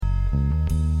And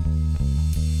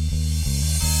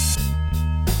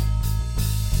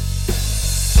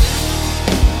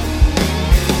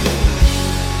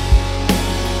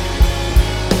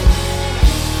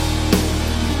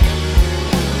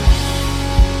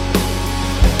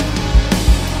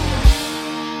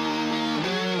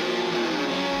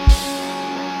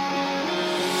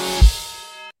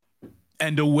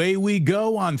away we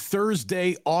go on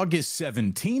Thursday, August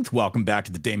 17th. Welcome back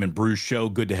to the Damon Bruce Show.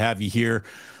 Good to have you here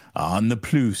on the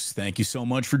Plus. Thank you so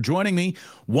much for joining me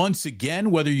once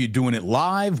again, whether you're doing it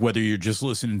live, whether you're just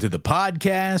listening to the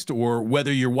podcast, or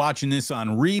whether you're watching this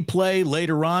on replay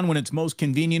later on when it's most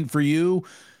convenient for you.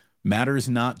 Matters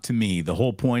not to me. The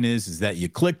whole point is that you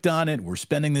clicked on it. We're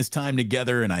spending this time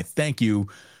together, and I thank you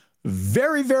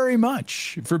very, very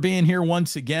much for being here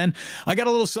once again. I got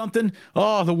a little something.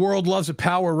 Oh, the world loves a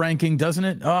power ranking, doesn't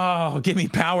it? Oh, give me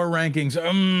power rankings.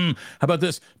 How about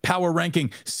this? Power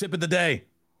ranking sip of the day.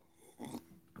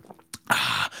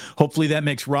 Hopefully that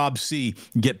makes Rob C.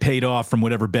 get paid off from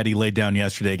whatever bet he laid down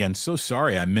yesterday. Again, so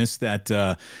sorry I missed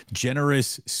that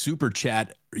generous super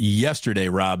chat yesterday,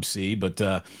 Rob C.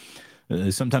 But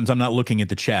sometimes I'm not looking at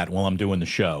the chat while I'm doing the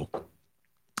show.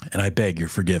 And I beg your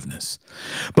forgiveness.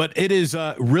 But it is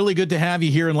really good to have you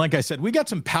here. And like I said, we got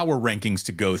some power rankings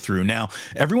to go through. Now,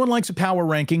 everyone likes a power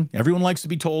ranking. Everyone likes to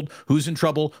be told who's in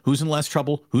trouble, who's in less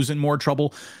trouble, who's in more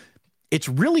trouble. It's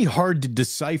really hard to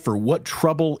decipher what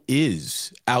trouble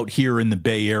is out here in the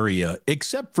Bay Area,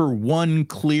 except for one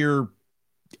clear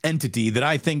entity that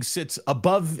I think sits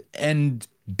above and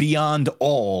beyond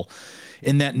all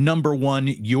in that number one,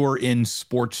 you're in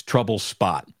sports trouble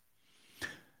spot.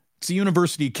 It's the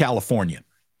University of California.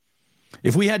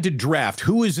 If we had to draft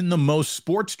who is in the most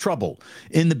sports trouble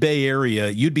in the Bay Area,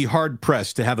 you'd be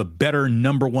hard-pressed to have a better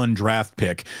number one draft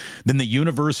pick than the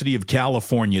University of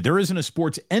California. There isn't a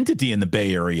sports entity in the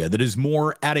Bay Area that is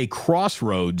more at a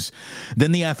crossroads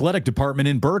than the athletic department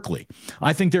in Berkeley.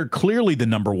 I think they're clearly the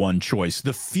number one choice.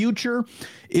 The future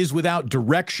is without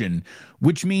direction,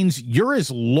 which means you're as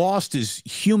lost as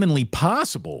humanly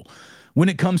possible when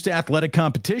it comes to athletic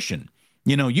competition.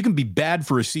 You know, you can be bad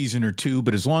for a season or two,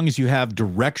 but as long as you have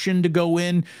direction to go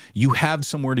in, you have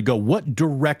somewhere to go. What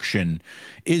direction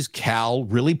is Cal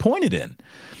really pointed in?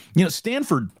 You know,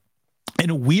 Stanford,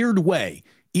 in a weird way,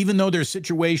 even though their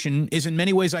situation is in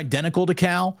many ways identical to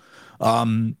Cal,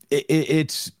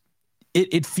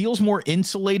 it feels more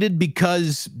insulated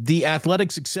because the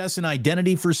athletic success and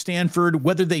identity for Stanford,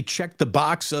 whether they check the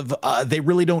box of they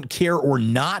really don't care or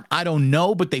not, I don't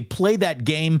know, but they play that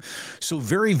game so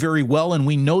very, very well. And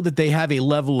we know that they have a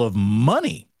level of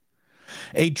money,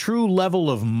 a true level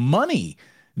of money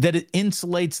that it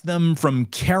insulates them from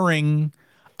caring.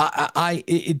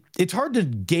 It's hard to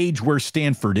gauge where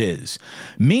Stanford is.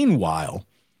 Meanwhile,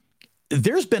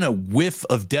 there's been a whiff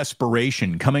of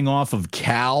desperation coming off of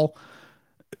Cal.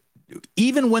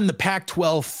 Even when the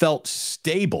Pac-12 felt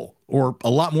stable, or a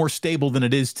lot more stable than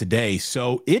it is today.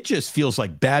 So it just feels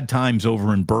like bad times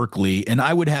over in Berkeley, and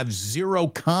I would have zero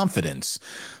confidence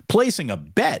placing a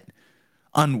bet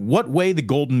on what way the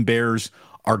Golden Bears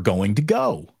are going to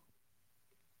go.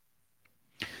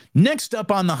 Next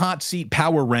up on the hot seat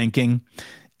power ranking,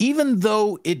 even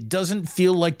though it doesn't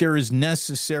feel like there is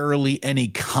necessarily any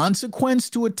consequence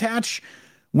to attach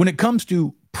when it comes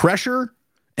to pressure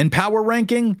and power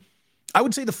ranking, I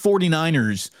would say the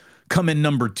 49ers come in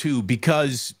number two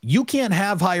because you can't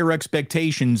have higher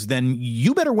expectations than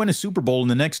you better win a Super Bowl in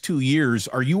the next 2 years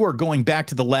or you are going back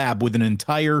to the lab with an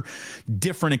entire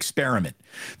different experiment.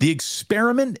 The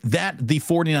experiment that the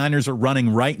 49ers are running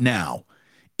right now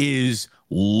is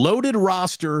loaded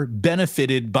roster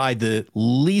benefited by the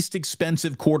least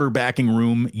expensive quarterbacking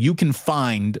room you can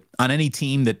find on any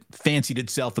team that fancied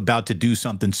itself about to do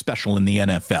something special in the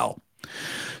NFL.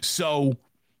 So,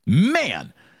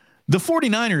 man, the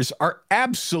 49ers are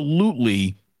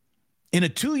absolutely in a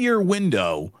 2-year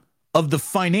window of the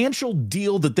financial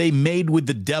deal that they made with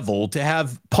the devil to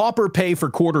have pauper pay for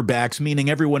quarterbacks, meaning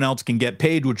everyone else can get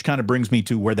paid, which kind of brings me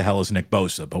to where the hell is Nick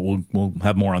Bosa, but we'll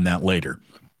have more on that later.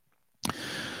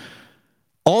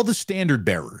 All the standard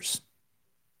bearers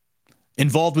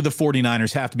involved with the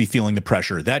 49ers have to be feeling the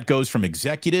pressure. That goes from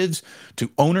executives to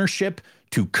ownership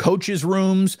to coaches'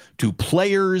 rooms, to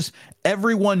players.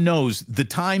 Everyone knows the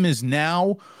time is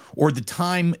now or the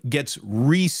time gets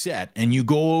reset and you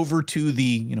go over to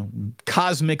the,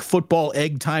 cosmic football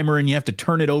egg timer and you have to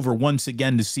turn it over once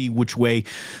again to see which way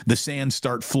the sands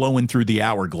start flowing through the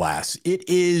hourglass. It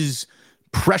is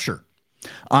pressure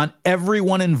on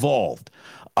everyone involved.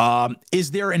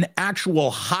 Is there an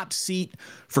actual hot seat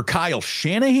for Kyle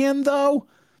Shanahan, though?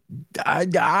 I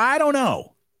don't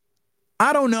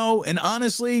know. And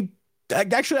honestly,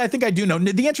 Actually, I think I do know.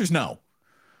 The answer is no.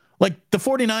 Like, the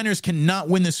 49ers cannot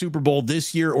win the Super Bowl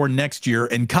this year or next year,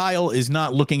 and Kyle is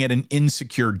not looking at an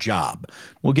insecure job.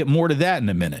 We'll get more to that in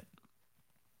a minute.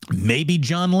 Maybe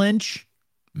John Lynch?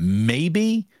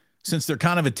 Maybe, since they're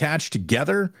kind of attached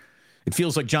together. It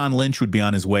feels like John Lynch would be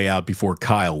on his way out before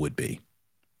Kyle would be.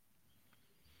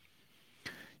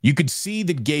 You could see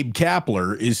that Gabe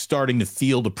Kapler is starting to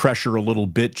feel the pressure a little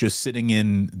bit, just sitting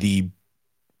in the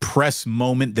press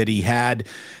moment that he had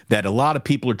that a lot of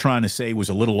people are trying to say was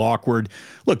a little awkward.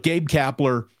 Look, Gabe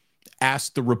Kapler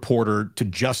asked the reporter to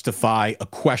justify a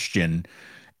question,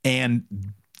 and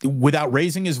without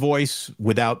raising his voice,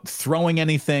 without throwing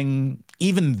anything,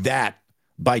 even that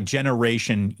by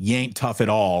generation, you ain't tough at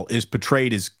all, is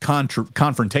portrayed as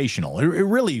confrontational. It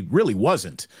really, really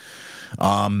wasn't.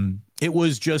 It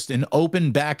was just an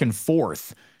open back and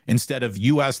forth instead of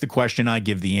you ask the question, I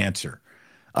give the answer.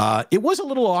 It was a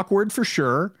little awkward for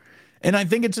sure. And I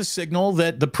think it's a signal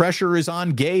that the pressure is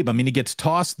on Gabe. I mean, he gets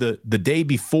tossed the day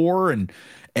before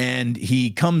and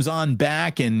he comes on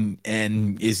back and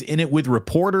is in it with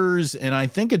reporters. And I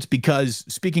think it's because,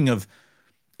 speaking of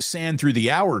sand through the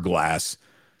hourglass,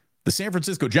 the San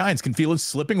Francisco Giants can feel it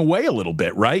slipping away a little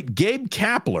bit, right? Gabe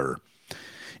Kapler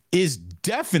is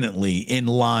definitely in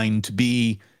line to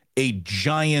be a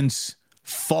Giants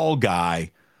fall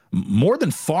guy more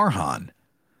than Farhan,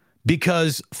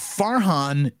 because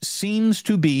Farhan seems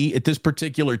to be at this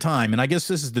particular time, and I guess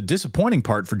this is the disappointing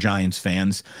part for Giants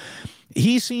fans,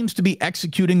 he seems to be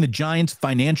executing the Giants'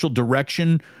 financial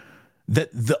direction that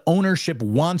the ownership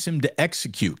wants him to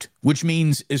execute, which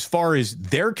means as far as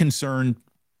they're concerned,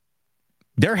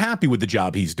 they're happy with the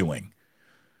job he's doing.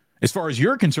 As far as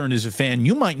you're concerned as a fan,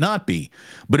 you might not be.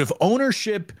 But if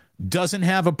ownership doesn't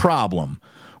have a problem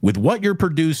with what you're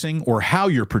producing or how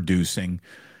you're producing,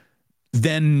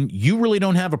 then you really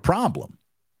don't have a problem.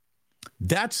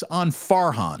 That's on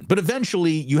Farhan. But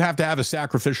eventually you have to have a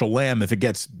sacrificial lamb if it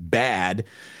gets bad.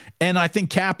 And I think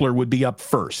Kapler would be up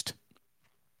first.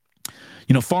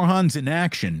 You know, Farhan's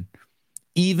inaction,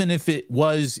 even if it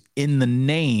was in the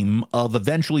name of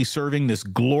eventually serving this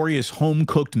glorious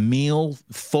home-cooked meal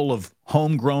full of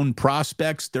homegrown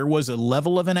prospects, there was a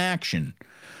level of inaction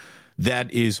that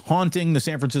is haunting the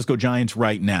San Francisco Giants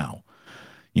right now.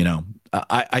 You know,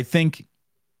 I think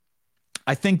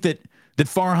that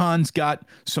Farhan's got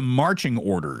some marching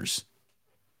orders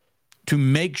to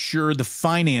make sure the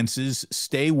finances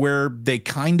stay where they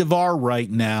kind of are right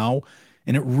now.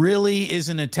 And it really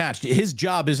isn't attached. His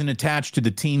job isn't attached to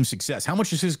the team's success. How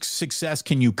much of his success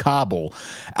can you cobble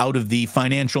out of the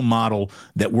financial model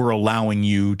that we're allowing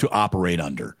you to operate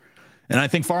under? And I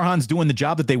think Farhan's doing the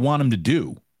job that they want him to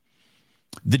do.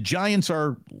 The Giants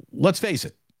are, let's face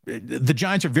it, the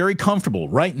Giants are very comfortable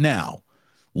right now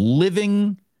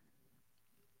living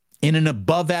in an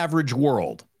above average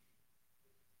world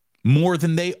more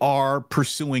than they are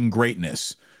pursuing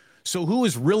greatness. So who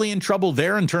is really in trouble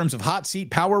there in terms of hot seat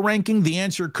power ranking? The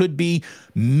answer could be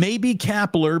maybe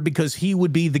Kapler, because he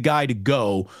would be the guy to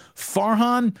go.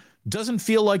 Farhan doesn't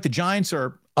feel like the Giants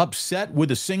are upset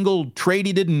with a single trade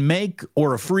he didn't make,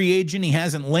 or a free agent he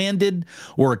hasn't landed,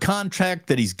 or a contract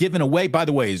that he's given away. By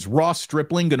the way, is Ross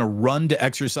Stripling going to run to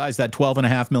exercise that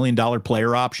 $12.5 million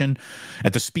player option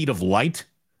at the speed of light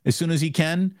as soon as he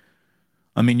can?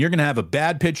 I mean, you're going to have a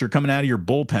bad pitcher coming out of your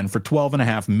bullpen for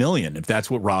 $12.5 million if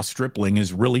that's what Ross Stripling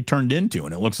is really turned into,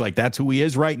 and it looks like that's who he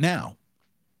is right now.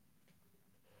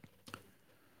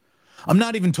 I'm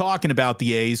not even talking about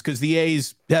the A's, because the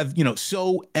A's have,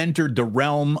 so entered the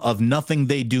realm of nothing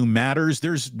they do matters.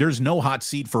 There's no hot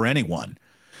seat for anyone.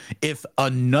 If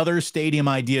another stadium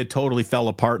idea totally fell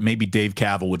apart, maybe Dave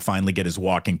Kaval would finally get his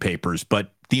walking papers,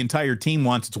 but the entire team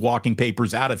wants its walking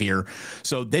papers out of here,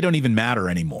 so they don't even matter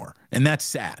anymore. And that's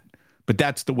sad, but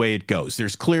that's the way it goes.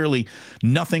 There's clearly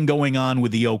nothing going on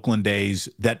with the Oakland A's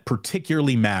that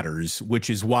particularly matters, which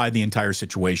is why the entire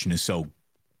situation is so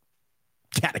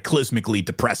cataclysmically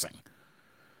depressing.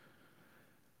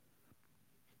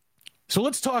 So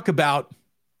let's talk about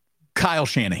Kyle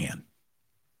Shanahan.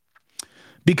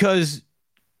 Because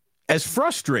as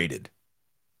frustrated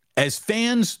as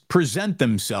fans present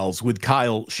themselves with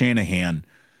Kyle Shanahan,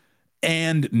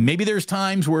 and maybe there's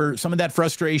times where some of that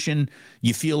frustration,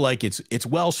 you feel like it's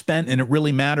well spent and it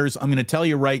really matters. I'm going to tell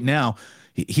you right now,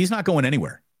 he's not going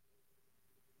anywhere.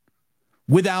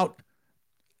 Without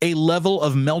a level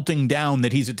of melting down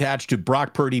that he's attached to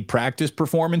Brock Purdy practice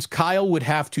performance, Kyle would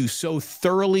have to so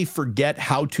thoroughly forget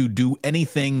how to do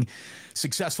anything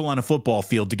successful on a football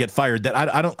field to get fired that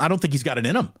I don't think he's got it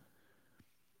in him.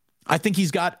 I think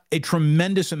he's got a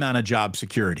tremendous amount of job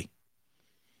security.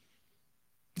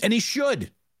 And he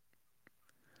should.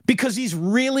 because he's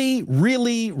really,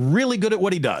 really, really good at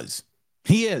what he does.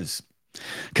 He is.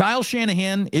 Kyle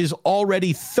Shanahan is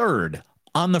already third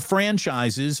on the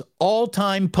franchise's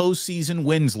all-time postseason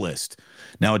wins list.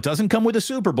 Now, it doesn't come with a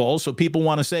Super Bowl, so people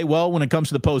want to say, well, when it comes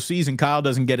to the postseason, Kyle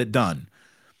doesn't get it done.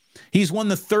 He's won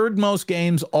the third most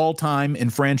games all-time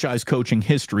in franchise coaching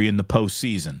history in the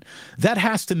postseason. That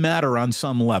has to matter on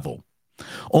some level.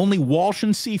 Only Walsh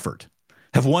and Seifert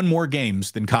have won more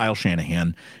games than Kyle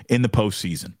Shanahan in the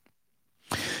postseason.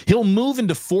 He'll move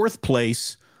into fourth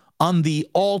place on the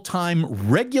all-time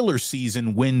regular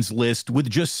season wins list with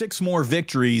just 6 more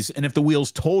victories, and if the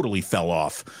wheels totally fell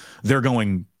off, they're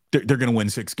going to win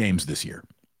 6 games this year.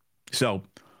 So,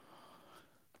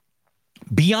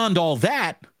 beyond all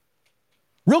that,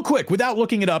 real quick, without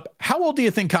looking it up, how old do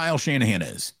you think Kyle Shanahan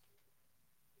is?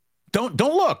 Don't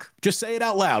look. Just say it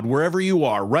out loud wherever you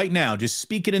are right now. Just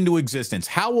speak it into existence.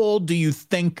 How old do you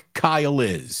think Kyle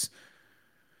is?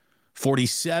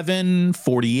 47,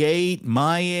 48,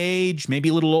 my age, maybe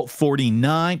a little old,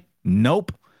 49.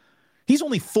 Nope. He's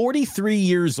only 43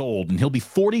 years old, and he'll be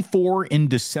 44 in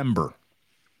December.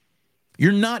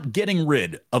 You're not getting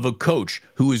rid of a coach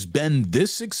who has been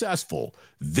this successful,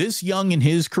 this young in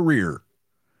his career.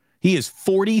 He is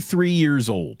 43 years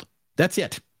old. That's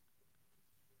it.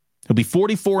 He'll be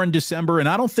 44 in December, and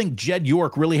I don't think Jed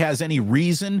York really has any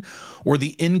reason or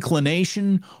the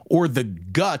inclination or the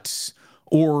guts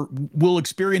or will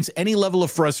experience any level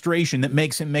of frustration that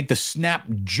makes him make the snap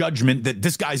judgment that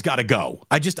this guy's got to go.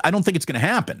 I don't think it's going to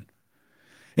happen.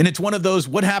 And it's one of those,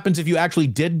 what happens if you actually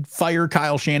did fire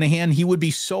Kyle Shanahan? He would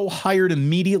be so hired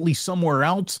immediately somewhere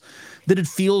else that it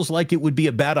feels like it would be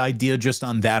a bad idea just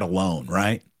on that alone,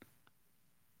 right?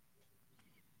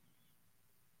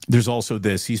 There's also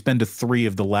this. He's been to 3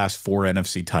 of the last 4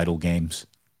 NFC title games.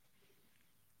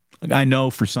 I know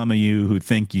for some of you who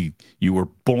think you were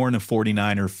born a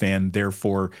 49er fan,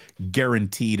 therefore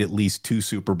guaranteed at least 2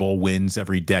 Super Bowl wins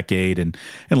every decade. And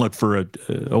look, for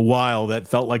a while that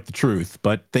felt like the truth.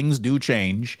 But things do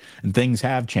change, and things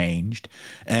have changed.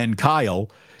 And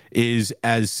Kyle is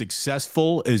as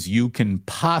successful as you can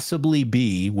possibly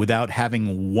be without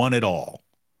having won it all.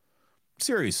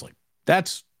 Seriously,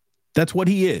 that's what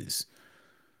he is.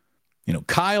 You know,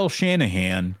 Kyle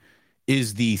Shanahan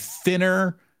is the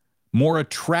thinner, more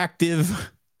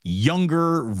attractive,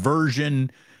 younger version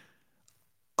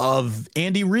of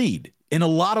Andy Reid in a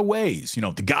lot of ways. You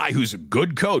know, the guy who's a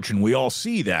good coach, and we all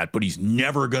see that, but he's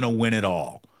never going to win it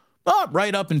all.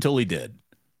 Right up until he did.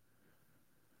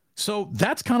 So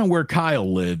that's kind of where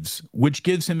Kyle lives, which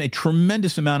gives him a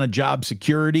tremendous amount of job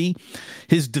security.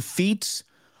 His defeats,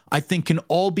 I think, can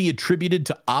all be attributed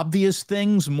to obvious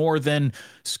things more than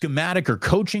schematic or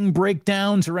coaching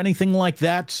breakdowns or anything like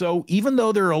that. So even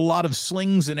though there are a lot of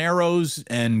slings and arrows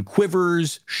and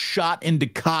quivers shot into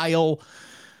Kyle,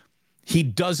 he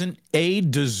doesn't, A,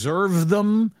 deserve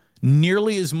them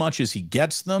nearly as much as he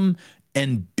gets them,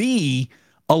 and B,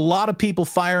 a lot of people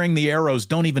firing the arrows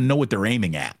don't even know what they're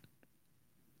aiming at.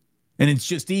 And it's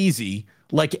just easy.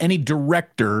 Like any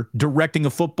director directing a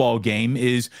football game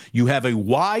is you have a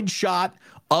wide shot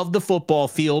of the football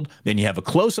field, then you have a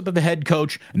close-up of the head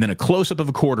coach, and then a close-up of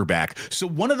a quarterback. So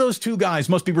one of those 2 guys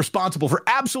must be responsible for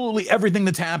absolutely everything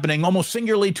that's happening, almost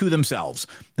singularly to themselves.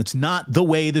 That's not the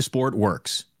way the sport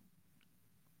works.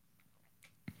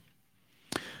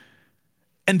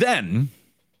 And then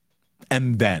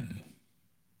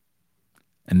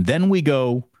we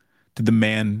go to the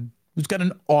man who's got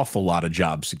an awful lot of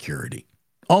job security.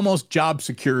 Almost job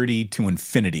security to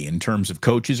infinity in terms of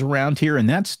coaches around here, and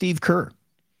that's Steve Kerr.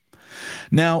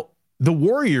 Now, the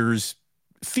Warriors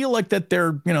feel like that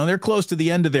they're close to the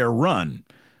end of their run,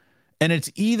 and it's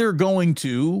either going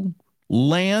to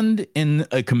land in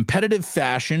a competitive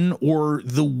fashion or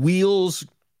the wheels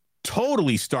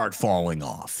totally start falling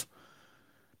off.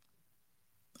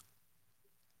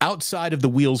 Outside of the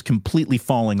wheels completely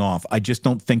falling off, I just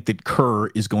don't think that Kerr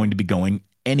is going to be going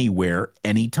anywhere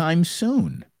anytime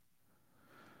soon.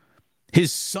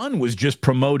 His son was just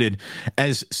promoted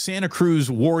as Santa Cruz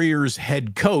Warriors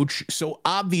head coach, so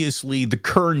obviously the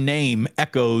Kerr name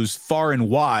echoes far and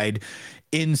wide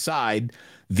inside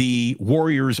the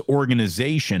Warriors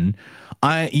organization.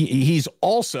 He's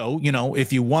also,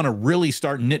 if you want to really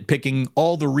start nitpicking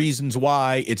all the reasons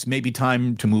why it's maybe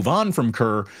time to move on from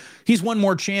Kerr, he's won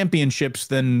more championships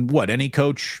than any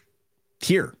coach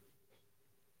here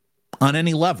on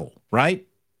any level, right?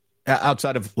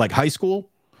 Outside of like high school.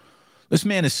 This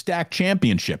man has stacked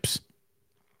championships.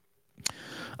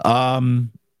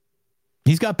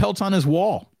 He's got pelts on his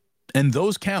wall, and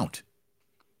those count.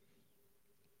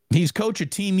 He's coach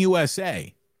of Team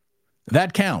USA.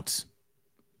 That counts.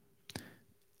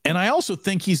 And I also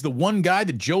think he's the one guy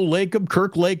that Joe Lacob,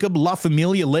 Kirk Lacob, La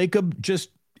Familia Lacob just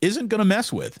isn't going to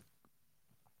mess with.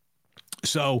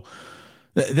 So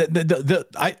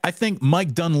I think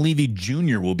Mike Dunleavy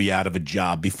Jr. will be out of a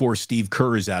job before Steve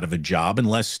Kerr is out of a job,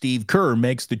 unless Steve Kerr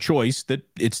makes the choice that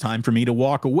it's time for me to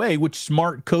walk away, which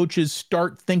smart coaches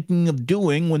start thinking of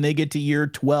doing when they get to year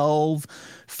 12,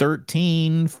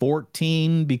 13,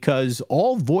 14, because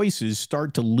all voices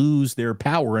start to lose their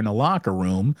power in a locker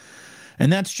room,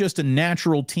 and that's just a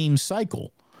natural team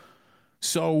cycle.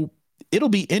 So it'll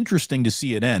be interesting to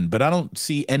see it end, but I don't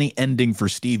see any ending for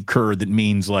Steve Kerr that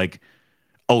means like,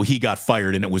 oh, he got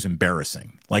fired and it was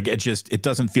embarrassing. Like it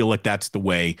doesn't feel like that's the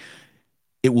way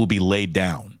it will be laid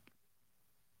down.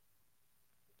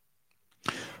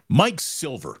 Mike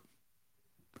Silver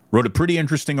wrote a pretty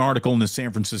interesting article in the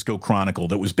San Francisco Chronicle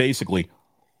that was basically,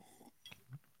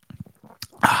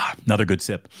 another good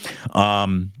sip.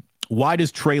 Why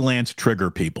does Trey Lance trigger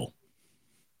people?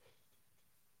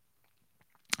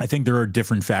 I think there are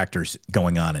different factors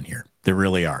going on in here. There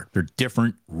really are. There are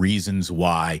different reasons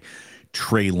why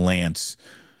Trey Lance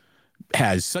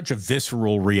has such a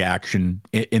visceral reaction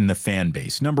in the fan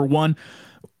base. Number one,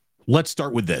 let's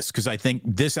start with this, because I think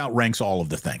this outranks all of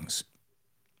the things.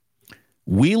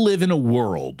 We live in a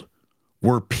world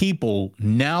where people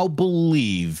now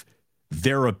believe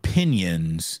their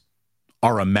opinions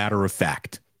are a matter of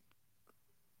fact.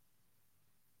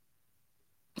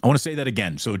 I want to say that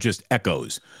again, so it just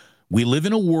echoes. We live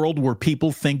in a world where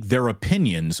people think their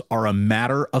opinions are a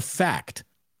matter of fact.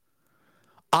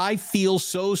 I feel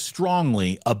so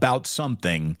strongly about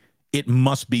something, it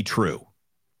must be true.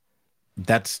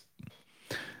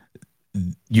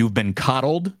 You've been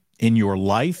coddled in your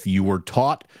life. You were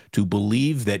taught to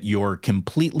believe that your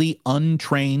completely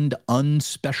untrained,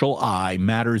 unspecial eye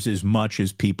matters as much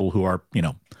as people who are,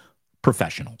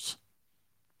 professionals.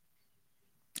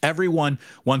 Everyone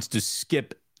wants to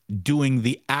skip doing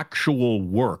the actual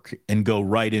work and go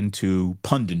right into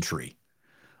punditry.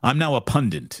 I'm now a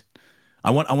pundit.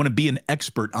 I want to be an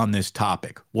expert on this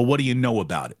topic. Well, what do you know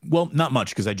about it? Well, not much,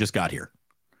 because I just got here.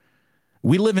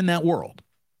 We live in that world.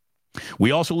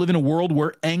 We also live in a world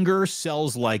where anger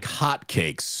sells like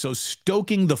hotcakes. So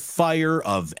stoking the fire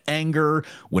of anger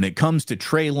when it comes to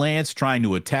Trey Lance trying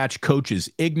to attach coach's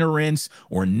ignorance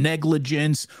or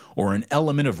negligence or an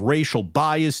element of racial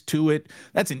bias to it,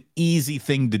 that's an easy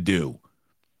thing to do.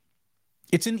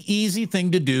 It's an easy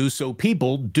thing to do, so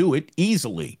people do it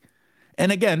easily.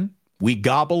 And again, we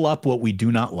gobble up what we do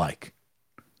not like.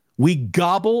 We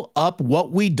gobble up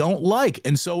what we don't like.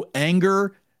 And so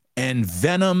anger and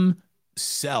venom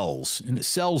sells, and it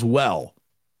sells well.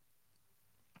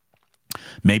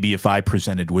 Maybe if I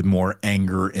presented with more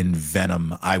anger and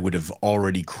venom, I would have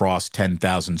already crossed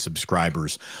 10,000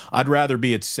 subscribers. I'd rather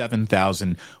be at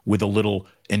 7,000 with a little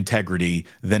integrity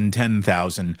than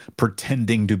 10,000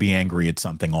 pretending to be angry at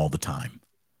something all the time.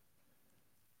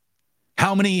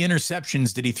 How many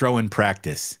interceptions did he throw in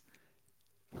practice?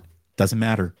 Doesn't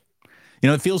matter.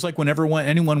 It feels like whenever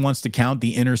anyone wants to count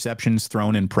the interceptions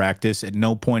thrown in practice, at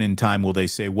no point in time will they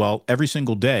say, well, every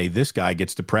single day, this guy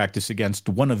gets to practice against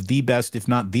one of the best, if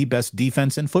not the best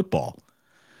defense in football.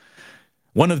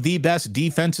 One of the best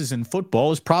defenses in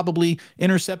football is probably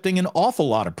intercepting an awful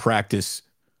lot of practice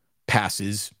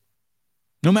passes,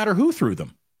 no matter who threw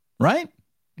them, right?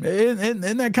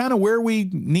 And that kind of where we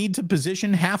need to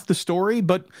position half the story,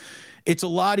 but it's a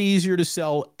lot easier to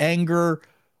sell anger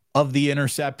of the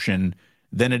interception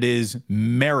than it is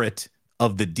merit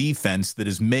of the defense that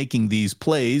is making these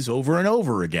plays over and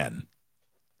over again.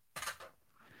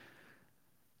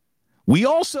 We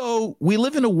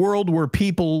live in a world where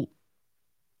people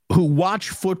who watch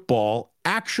football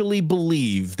actually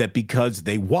believe that because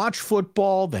they watch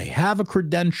football, they have a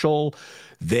credential,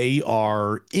 they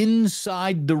are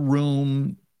inside the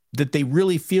room, that they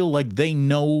really feel like they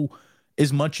know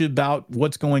as much about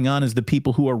what's going on as the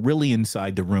people who are really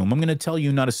inside the room. I'm going to tell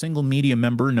you, not a single media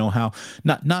member know how,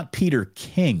 not Peter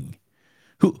King.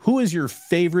 Who is your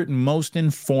favorite, most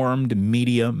informed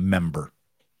media member?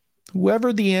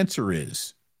 Whoever the answer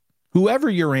is, whoever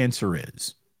your answer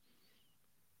is,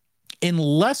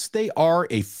 unless they are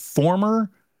a former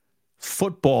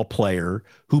football player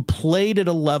who played at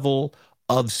a level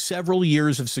of several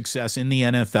years of success in the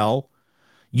NFL,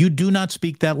 you do not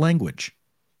speak that language.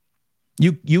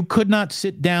 You could not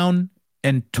sit down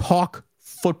and talk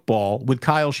football with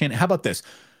Kyle Shanahan. How about this?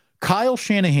 Kyle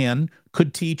Shanahan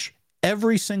could teach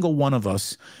every single one of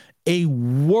us a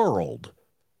world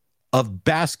of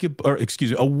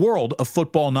a world of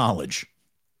football knowledge.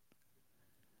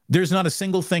 There's not a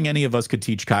single thing any of us could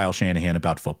teach Kyle Shanahan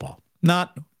about football.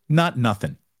 Not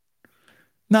nothing.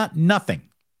 Not nothing.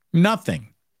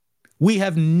 Nothing. We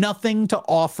have nothing to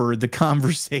offer the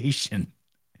conversation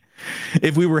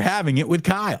if we were having it with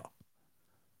Kyle.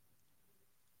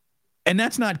 And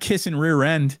that's not kissing rear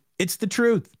end. It's the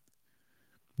truth.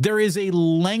 There is a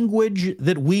language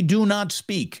that we do not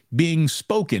speak being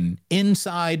spoken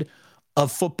inside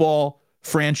of football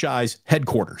franchise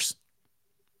headquarters.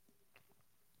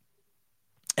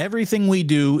 Everything we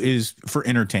do is for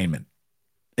entertainment.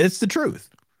 It's the truth.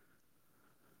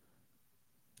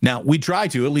 Now, we try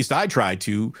to, at least I try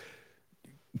to,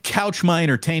 couch my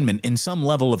entertainment in some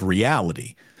level of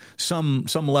reality, some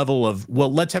level of,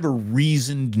 well, let's have a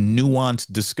reasoned,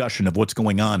 nuanced discussion of what's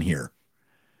going on here.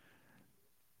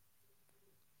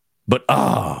 But,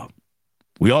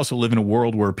 we also live in a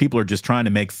world where people are just trying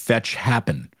to make fetch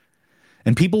happen.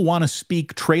 And people want to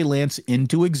speak Trey Lance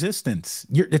into existence.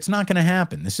 It's not going to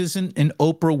happen. This isn't an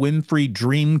Oprah Winfrey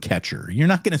dream catcher. You're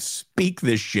not going to speak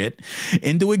this shit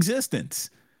into existence.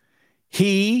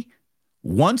 He,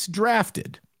 once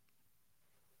drafted,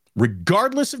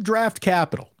 regardless of draft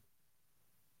capital,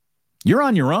 you're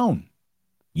on your own.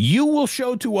 You will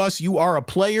show to us you are a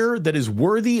player that is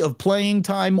worthy of playing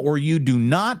time or you do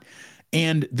not.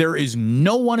 And there is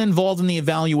no one involved in the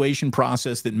evaluation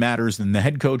process that matters than the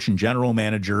head coach and general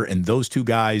manager, and those two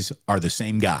guys are the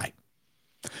same guy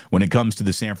when it comes to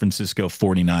the San Francisco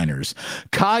 49ers.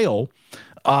 Kyle,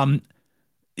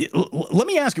 let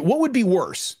me ask you, what would be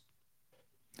worse?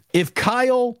 If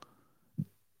Kyle,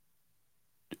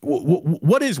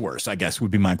 what is worse, I guess,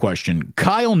 would be my question.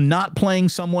 Kyle not playing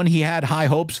someone he had high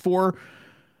hopes for,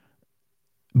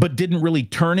 but didn't really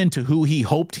turn into who he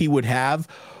hoped he would have,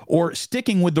 or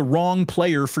sticking with the wrong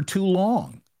player for too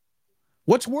long?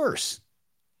 What's worse?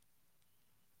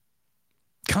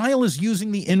 Kyle is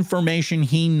using the information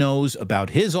he knows about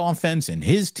his offense and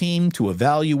his team to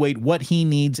evaluate what he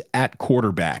needs at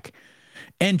quarterback,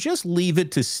 and just leave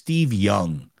it to Steve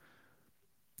Young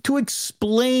to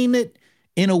explain it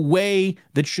in a way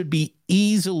that should be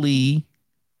easily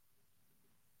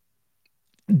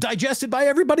digested by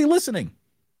everybody listening.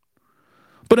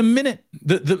 But the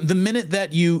minute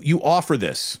that you offer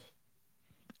this,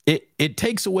 it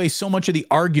takes away so much of the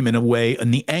argument away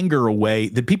and the anger away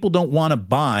that people don't want to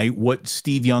buy what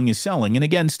Steve Young is selling. And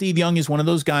again, Steve Young is one of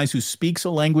those guys who speaks a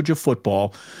language of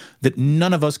football that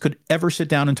none of us could ever sit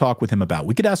down and talk with him about.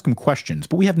 We could ask him questions,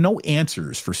 but we have no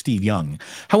answers for Steve Young,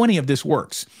 how any of this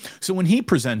works. So when he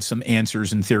presents some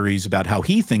answers and theories about how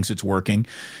he thinks it's working,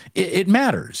 it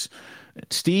matters.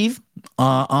 Steve,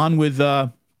 on with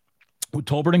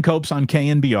Tolbert and Copes on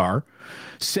KNBR,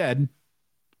 said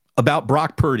about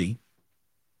Brock Purdy,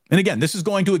 and again, this is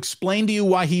going to explain to you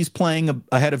why he's playing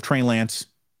ahead of Trey Lance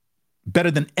better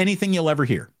than anything you'll ever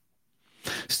hear.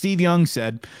 Steve Young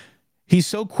said, he's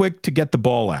so quick to get the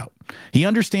ball out. He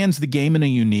understands the game in a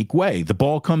unique way. The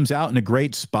ball comes out in a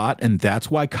great spot, and that's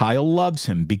why Kyle loves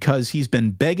him, because he's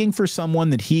been begging for someone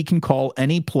that he can call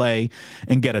any play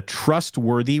and get a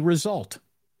trustworthy result.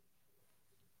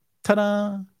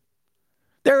 Ta-da!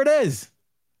 There it is.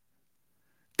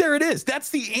 There it is. That's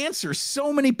the answer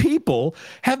so many people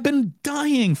have been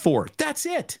dying for. That's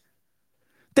it.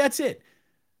 That's it.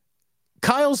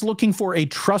 Kyle's looking for a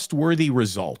trustworthy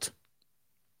result.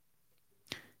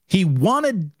 He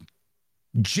wanted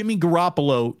Jimmy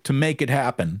Garoppolo to make it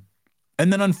happen.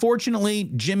 And then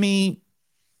unfortunately, Jimmy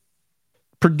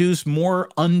produced more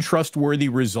untrustworthy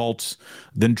results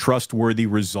than trustworthy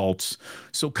results.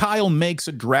 So Kyle makes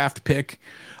a draft pick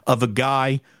of a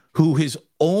guy who has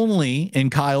only, in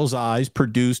Kyle's eyes,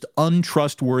 produced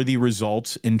untrustworthy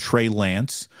results in Trey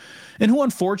Lance, and who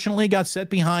unfortunately got set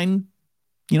behind,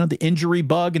 the injury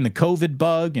bug and the COVID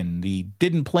bug and the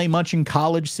didn't play much in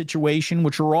college situation,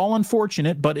 which are all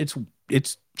unfortunate, but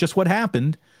it's just what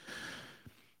happened.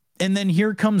 And then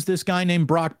here comes this guy named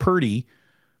Brock Purdy,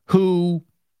 who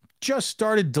just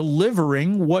started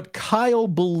delivering what Kyle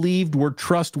believed were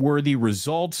trustworthy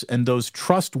results, and those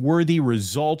trustworthy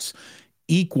results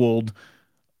equaled,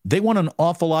 they won an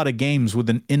awful lot of games with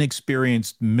an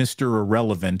inexperienced Mr.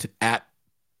 Irrelevant at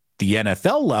the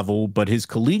NFL level, but his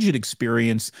collegiate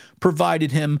experience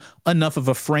provided him enough of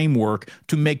a framework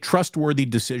to make trustworthy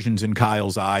decisions in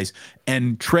Kyle's eyes,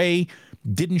 and Trey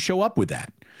didn't show up with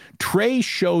that. Trey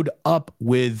showed up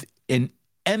with an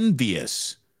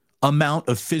envious amount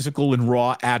of physical and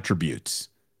raw attributes.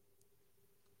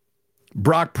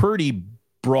 Brock Purdy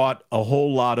brought a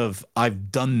whole lot of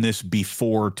I've done this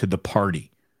before to the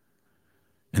party.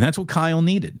 And that's what Kyle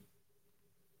needed.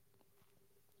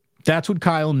 That's what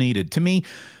Kyle needed. To me,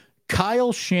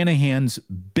 Kyle Shanahan's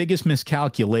biggest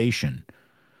miscalculation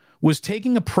was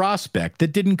taking a prospect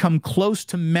that didn't come close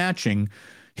to matching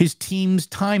his team's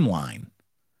timeline.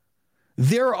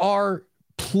 There are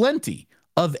plenty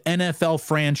of NFL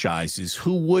franchises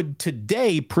who would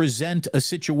today present a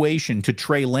situation to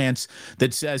Trey Lance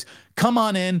that says, come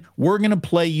on in, we're going to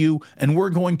play you, and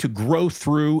we're going to grow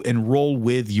through and roll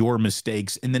with your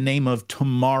mistakes in the name of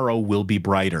tomorrow will be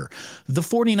brighter. The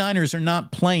 49ers are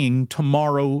not playing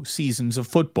tomorrow seasons of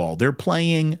football. They're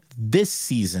playing this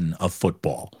season of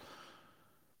football.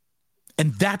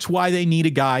 And that's why they need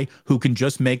a guy who can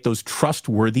just make those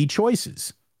trustworthy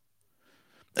choices.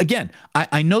 Again,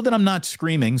 I know that I'm not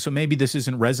screaming, so maybe this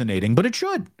isn't resonating, but it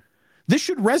should. This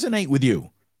should resonate with you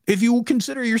if you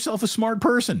consider yourself a smart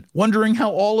person, wondering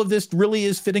how all of this really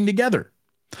is fitting together.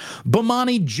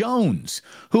 Bomani Jones,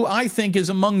 who I think is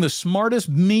among the smartest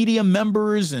media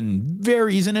members and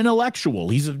he's an intellectual.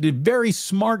 He's a very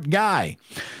smart guy.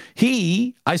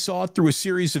 I saw through a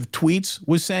series of tweets,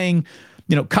 was saying,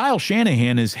 Kyle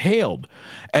Shanahan is hailed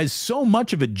as so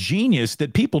much of a genius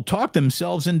that people talk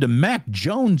themselves into Mac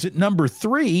Jones at number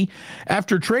 3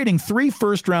 after trading 3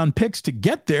 first-round picks to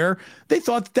get there. They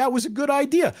thought that was a good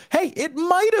idea. Hey, it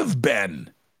might have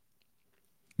been.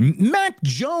 Mac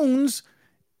Jones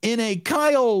in a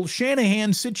Kyle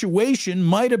Shanahan situation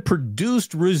might have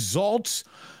produced results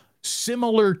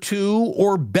similar to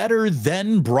or better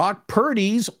than Brock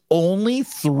Purdy's only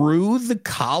through the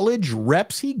college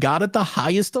reps he got at the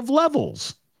highest of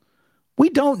levels. We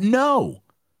don't know.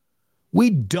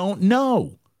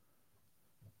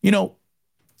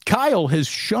 Kyle has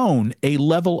shown a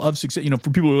level of success.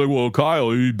 For people who are like, well, Kyle,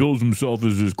 he builds himself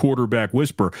as his quarterback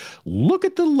whisperer. Look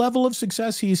at the level of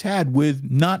success he's had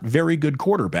with not very good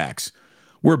quarterbacks,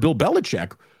 where Bill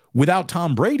Belichick, without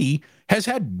Tom Brady, has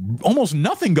had almost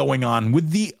nothing going on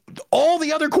with all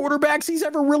the other quarterbacks he's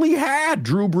ever really had.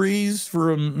 Drew Brees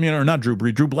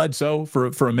Drew Bledsoe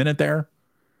for a minute there.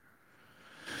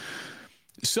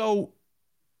 So,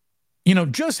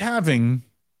 just having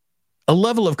a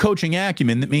level of coaching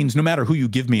acumen that means no matter who you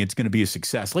give me, it's going to be a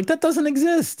success. Like, that doesn't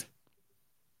exist.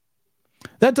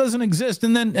 That doesn't exist.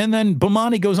 And then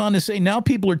Bomani goes on to say, now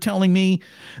people are telling me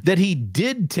that he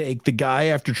did take the guy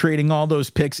after trading all those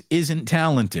picks isn't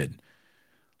talented.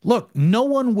 Look, no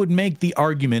one would make the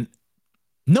argument,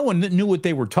 no one that knew what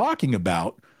they were talking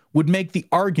about would make the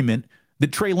argument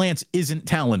that Trey Lance isn't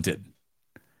talented.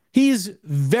 He's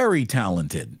very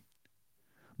talented.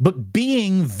 But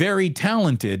being very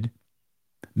talented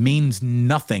means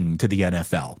nothing to the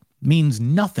NFL. Means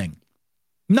nothing.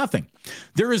 Nothing.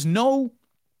 There is no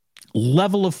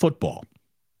level of football.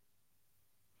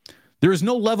 There is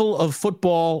no level of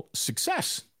football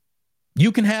success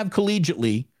you can have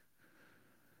collegiately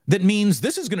that means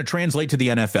this is going to translate to the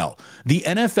NFL. The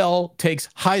NFL takes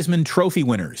Heisman Trophy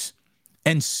winners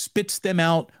and spits them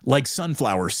out like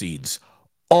sunflower seeds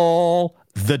all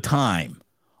the time.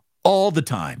 All the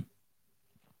time.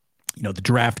 The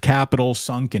draft capital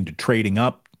sunk into trading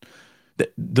up.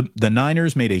 The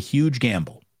Niners made a huge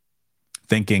gamble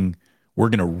thinking we're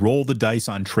going to roll the dice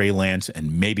on Trey Lance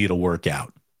and maybe it'll work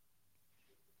out.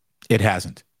 It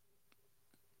hasn't.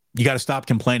 You got to stop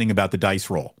complaining about the dice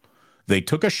roll. They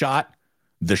took a shot.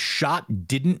 The shot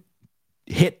didn't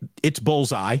hit its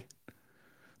bullseye,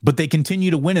 but they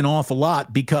continue to win an awful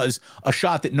lot because a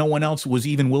shot that no one else was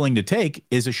even willing to take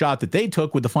is a shot that they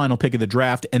took with the final pick of the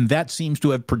draft, and that seems to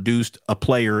have produced a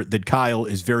player that Kyle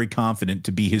is very confident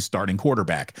to be his starting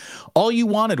quarterback. All you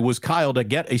wanted was Kyle to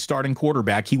get a starting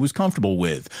quarterback he was comfortable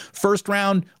with. First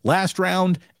round, last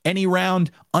round, any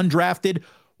round, undrafted.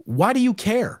 Why do you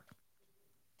care?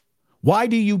 Why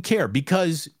do you care?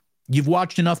 Because you've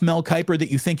watched enough Mel Kiper that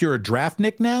you think you're a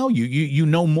draftnik now? You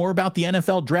know more about the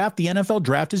NFL draft? The NFL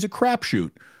draft is a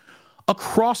crapshoot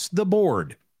across the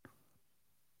board.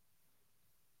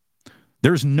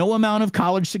 There's no amount of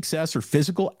college success or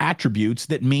physical attributes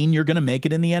that mean you're going to make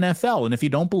it in the NFL. And if you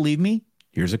don't believe me,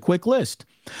 here's a quick list.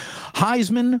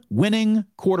 Heisman winning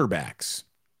quarterbacks.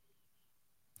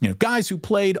 Guys who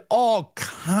played all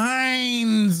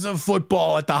kinds of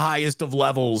football at the highest of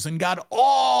levels and got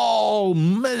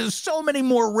so many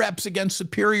more reps against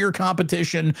superior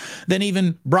competition than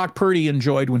even Brock Purdy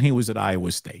enjoyed when he was at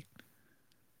Iowa State.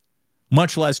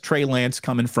 Much less Trey Lance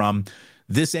coming from,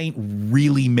 this ain't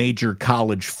really major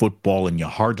college football and you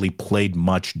hardly played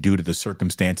much due to the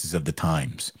circumstances of the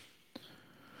times.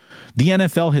 The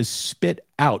NFL has spit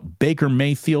out Baker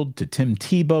Mayfield to Tim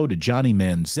Tebow to Johnny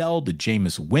Manziel to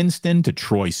Jameis Winston to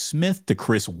Troy Smith to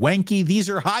Chris Wenke. These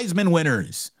are Heisman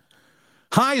winners.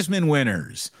 Heisman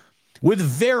winners with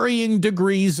varying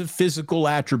degrees of physical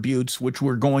attributes, which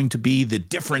were going to be the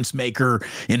difference maker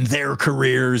in their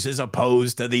careers as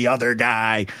opposed to the other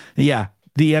guy. Yeah,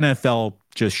 the NFL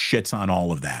just shits on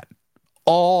all of that.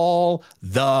 All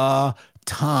the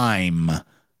time.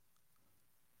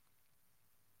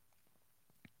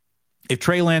 If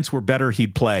Trey Lance were better,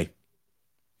 he'd play.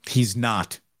 He's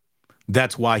not.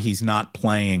 That's why he's not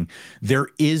playing. There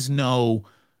is no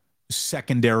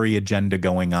secondary agenda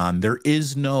going on. There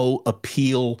is no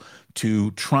appeal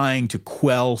to trying to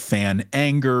quell fan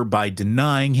anger by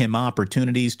denying him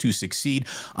opportunities to succeed.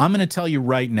 I'm going to tell you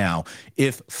right now,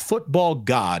 if football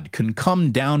God can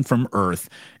come down from earth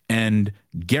and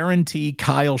guarantee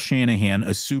Kyle Shanahan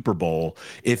a Super Bowl,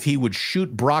 if he would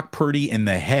shoot Brock Purdy in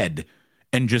the head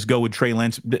and just go with Trey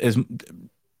Lance, as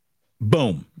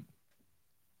boom.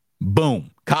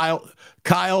 Boom.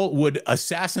 Kyle would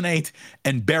assassinate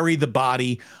and bury the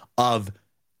body of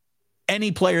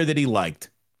any player that he liked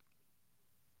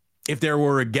if there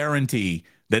were a guarantee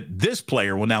that this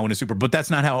player will now win a Super Bowl. But that's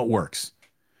not how it works.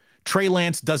 Trey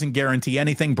Lance doesn't guarantee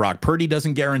anything. Brock Purdy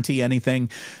doesn't guarantee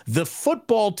anything. The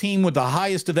football team with the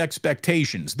highest of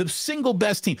expectations, the single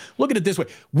best team. Look at it this way.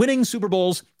 Winning Super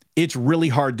Bowls, it's really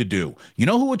hard to do. You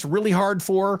know who it's really hard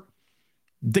for?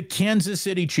 The Kansas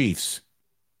City Chiefs.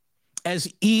 As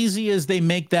easy as they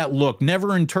make that look,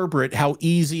 never interpret how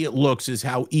easy it looks as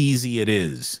how easy it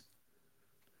is.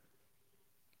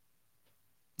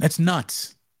 That's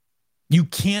nuts. You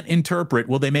can't interpret,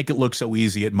 well, they make it look so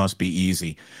easy, it must be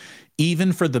easy.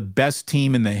 Even for the best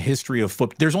team in the history of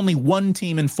football, there's only one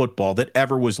team in football that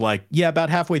ever was like, yeah, about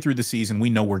halfway through the season,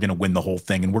 we know we're going to win the whole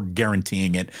thing and we're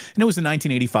guaranteeing it. And it was the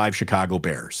 1985 Chicago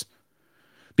Bears.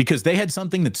 Because they had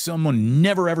something that someone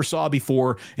never, ever saw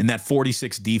before in that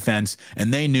 46 defense.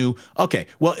 And they knew, okay,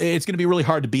 well, it's going to be really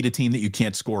hard to beat a team that you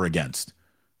can't score against.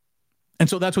 And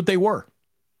so that's what they were.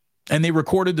 And they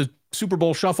recorded the Super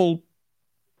Bowl shuffle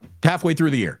halfway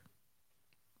through the year.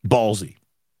 Ballsy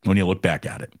when you look back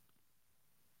at it.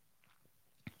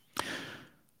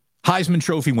 Heisman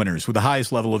Trophy winners with the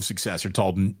highest level of success are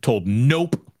told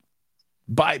nope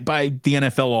by the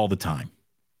NFL all the time.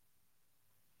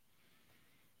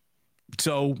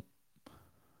 So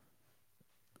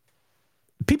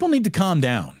people need to calm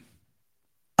down.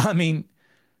 I mean,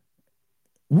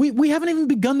 we haven't even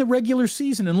begun the regular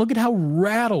season, and look at how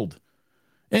rattled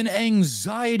and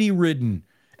anxiety-ridden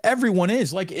everyone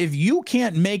is. Like, if you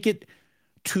can't make it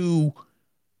to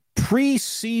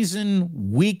preseason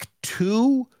week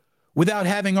 2 without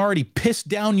having already pissed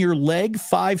down your leg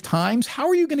 5 times, how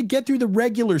are you going to get through the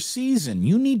regular season?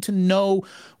 You need to know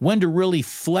when to really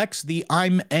flex the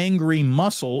I'm angry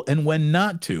muscle and when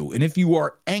not to. And if you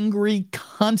are angry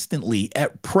constantly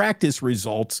at practice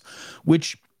results,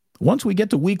 which once we get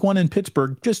to week 1 in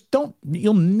Pittsburgh,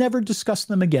 you'll never discuss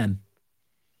them again.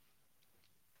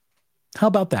 How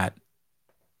about that?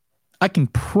 I can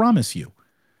promise you,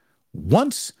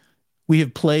 once we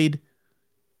have played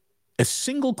a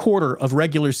single quarter of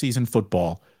regular season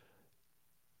football,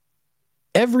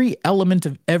 every element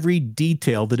of every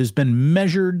detail that has been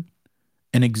measured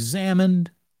and examined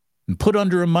and put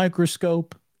under a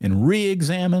microscope and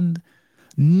re-examined,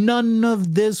 none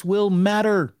of this will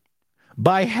matter.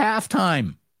 By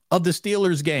halftime of the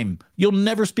Steelers game, you'll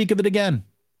never speak of it again.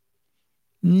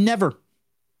 Never.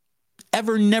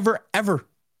 Ever, never, ever.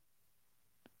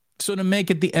 So to make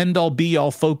it the end-all,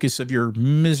 be-all focus of your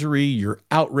misery, your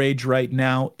outrage right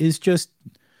now is just,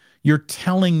 you're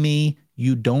telling me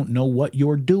you don't know what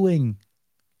you're doing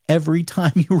every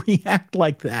time you react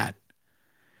like that.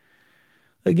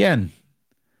 Again,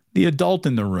 the adult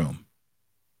in the room.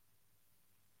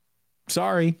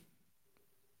 Sorry.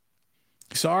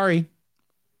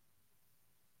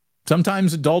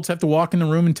 Sometimes adults have to walk in the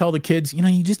room and tell the kids,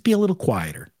 you just be a little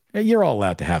quieter. You're all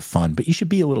allowed to have fun, but you should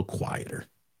be a little quieter.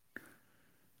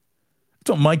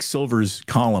 That's what Mike Silver's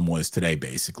column was today,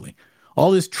 basically.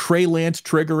 All this Trey Lance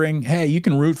triggering, hey, you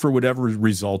can root for whatever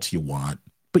results you want,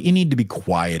 but you need to be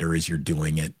quieter as you're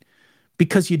doing it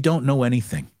because you don't know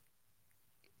anything.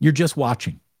 You're just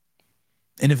watching.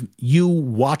 And if you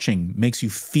watching makes you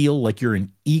feel like you're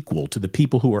an equal to the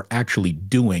people who are actually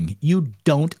doing, you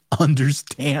don't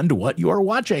understand what you're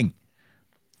watching.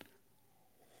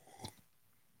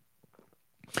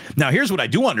 Now, here's what I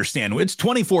do understand. It's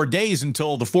 24 days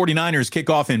until the 49ers kick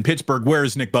off in Pittsburgh.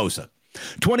 Where's Nick Bosa?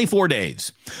 24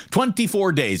 days.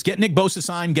 24 days. Get Nick Bosa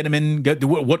signed. Get him in.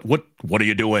 What are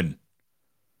you doing?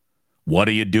 What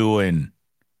are you doing?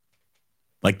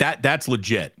 Like that's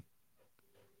legit.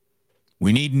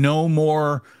 We need no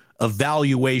more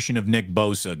evaluation of Nick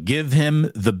Bosa. Give him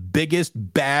the biggest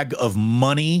bag of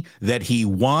money that he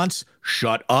wants.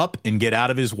 Shut up and get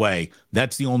out of his way.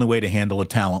 That's the only way to handle a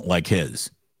talent like his.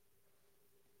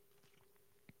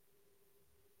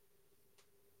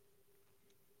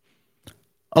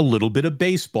 A little bit of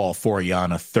baseball for you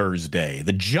on a Thursday.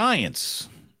 The Giants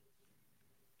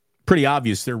pretty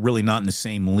obvious they're really not in the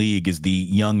same league as the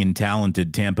young and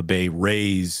talented Tampa Bay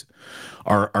Rays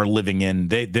are living in.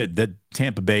 The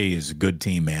Tampa Bay is a good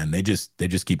team, man. They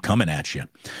just keep coming at you.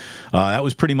 That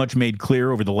was pretty much made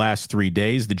clear over the last 3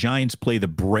 days. The Giants play the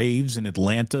Braves in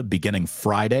Atlanta beginning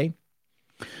Friday.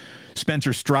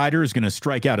 Spencer Strider is going to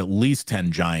strike out at least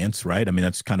 10 Giants, right? I mean,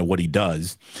 that's kind of what he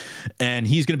does. And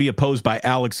he's going to be opposed by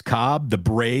Alex Cobb. The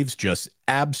Braves just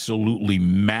absolutely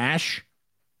mash.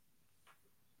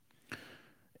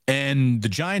 And the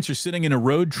Giants are sitting in a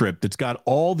road trip that's got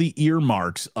all the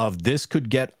earmarks of this could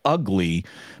get ugly,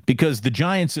 because the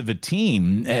Giants as a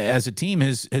team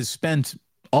has spent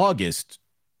August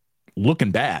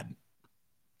looking bad.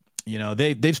 You know,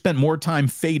 they've spent more time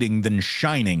fading than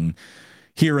shining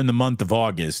here in the month of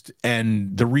August.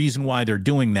 And the reason why they're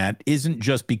doing that isn't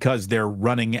just because they're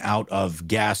running out of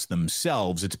gas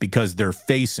themselves. It's because they're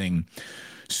facing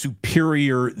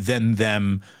superior than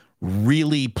them,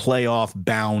 really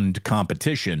playoff-bound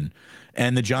competition.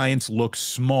 And the Giants look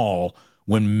small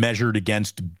when measured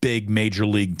against big major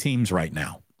league teams right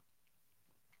now.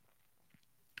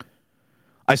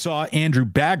 I saw Andrew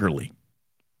Baggarly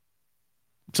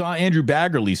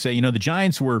say, the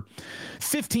Giants were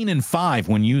 15-5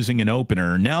 when using an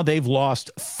opener. Now they've lost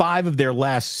 5 of their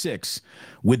last 6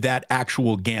 with that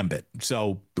actual gambit.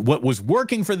 So what was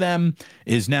working for them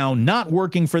is now not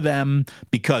working for them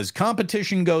because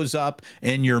competition goes up,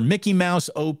 and your Mickey Mouse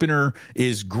opener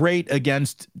is great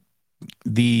against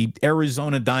the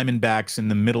Arizona Diamondbacks in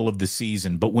the middle of the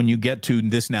season. But when you get to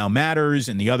This Now Matters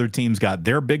and the other team's got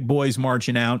their big boys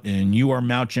marching out and you are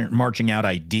marching out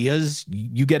ideas,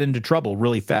 you get into trouble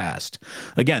really fast.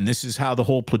 Again, this is how the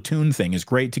whole platoon thing is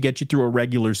great to get you through a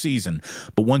regular season.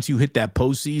 But once you hit that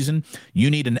postseason,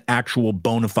 you need an actual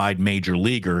bona fide major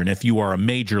leaguer. And if you are a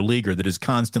major leaguer that is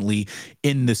constantly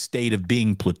in the state of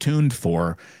being platooned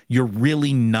for, you're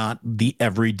really not the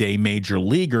everyday major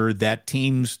leaguer that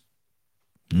teams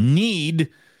need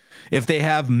if they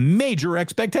have major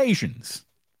expectations.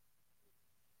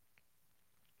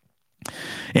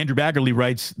 Andrew Baggarly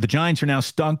writes, the Giants are now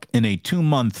stuck in a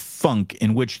 2-month funk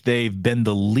in which they've been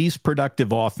the least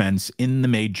productive offense in the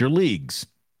major leagues.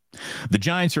 The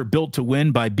Giants are built to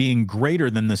win by being greater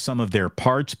than the sum of their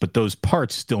parts, but those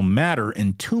parts still matter,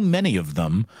 and too many of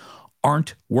them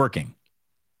aren't working.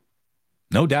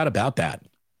 No doubt about that.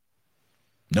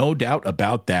 No doubt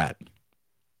about that.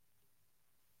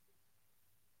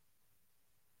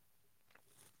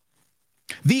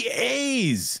 The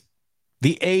A's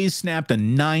snapped a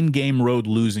 9-game road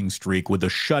losing streak with a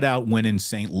shutout win in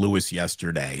St. Louis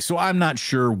yesterday. So I'm not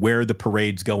sure where the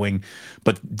parade's going,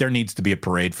 but there needs to be a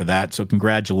parade for that. So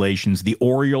congratulations. The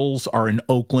Orioles are in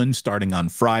Oakland starting on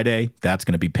Friday. That's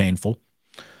going to be painful.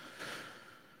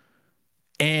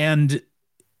 And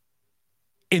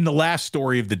in the last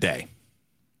story of the day,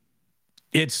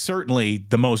 it's certainly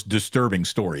the most disturbing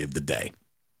story of the day.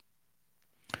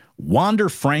 Wander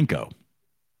Franco.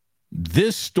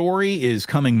 This story is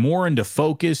coming more into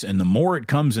focus, and the more it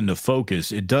comes into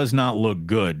focus, it does not look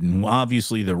good. And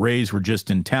obviously, the Rays were just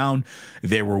in town.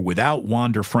 They were without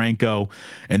Wander Franco,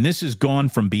 and this has gone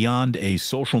from beyond a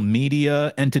social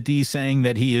media entity saying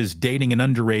that he is dating an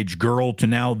underage girl to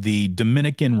now the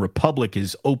Dominican Republic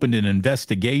has opened an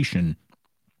investigation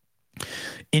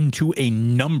into a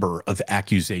number of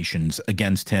accusations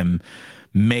against him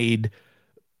made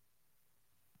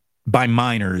by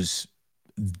minors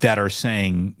that are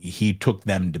saying he took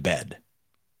them to bed.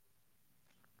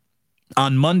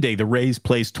 On Monday, the Rays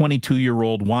placed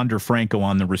 22-year-old Wander Franco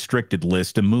on the restricted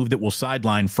list, a move that will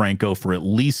sideline Franco for at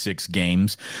least 6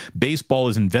 games. Baseball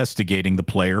is investigating the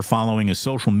player following a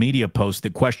social media post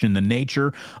that questioned the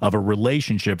nature of a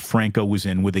relationship Franco was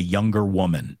in with a younger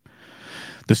woman.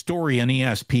 The story on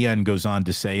ESPN goes on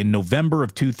to say, in November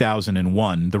of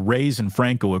 2001, the Rays and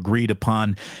Franco agreed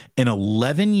upon an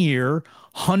 11-year,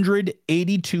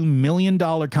 $182 million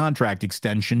contract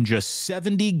extension just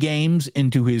 70 games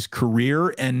into his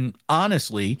career. And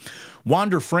honestly,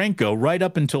 Wander Franco, right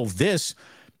up until this,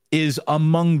 is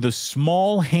among the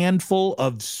small handful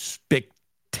of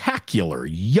spectacular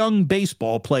young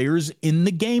baseball players in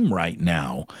the game right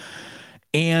now.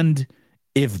 And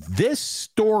if this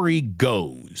story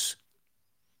goes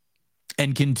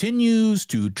and continues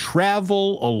to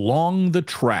travel along the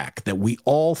track that we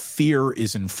all fear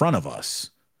is in front of us,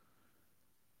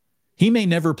 he may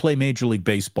never play Major League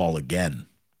Baseball again.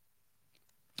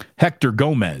 Hector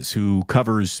Gomez, who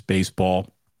covers baseball,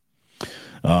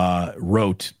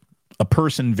 wrote, a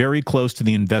person very close to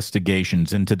the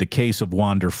investigations into the case of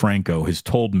Wander Franco has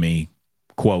told me,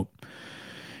 quote,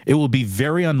 it will be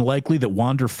very unlikely that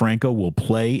Wander Franco will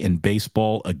play in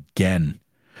baseball again.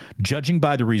 Judging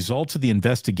by the results of the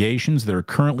investigations that are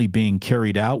currently being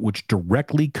carried out, which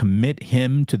directly commit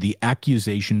him to the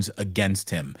accusations against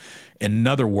him. In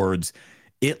other words,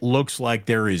 it looks like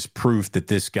there is proof that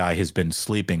this guy has been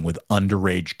sleeping with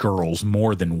underage girls,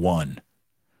 more than one.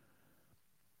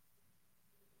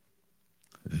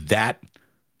 That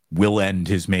will end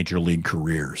his major league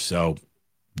career. So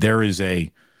there is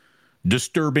a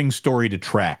disturbing story to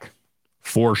track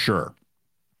for sure.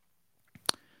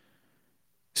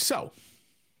 So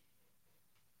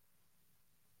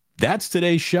that's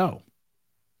today's show.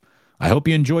 I hope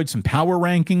you enjoyed some power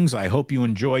rankings. I hope you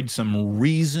enjoyed some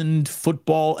reasoned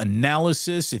football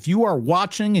analysis. If you are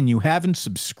watching and you haven't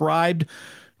subscribed,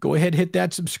 go ahead, hit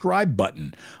that subscribe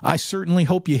button. I certainly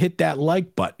hope you hit that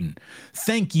like button.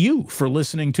 Thank you for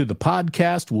listening to the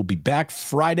podcast. We'll be back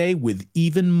Friday with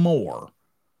even more.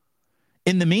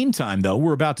 In the meantime, though,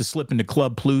 we're about to slip into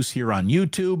Club Plus here on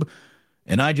YouTube,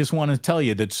 and I just want to tell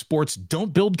you that sports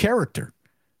don't build character.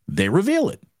 They reveal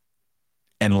it.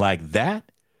 And like that,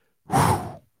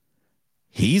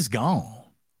 he's gone.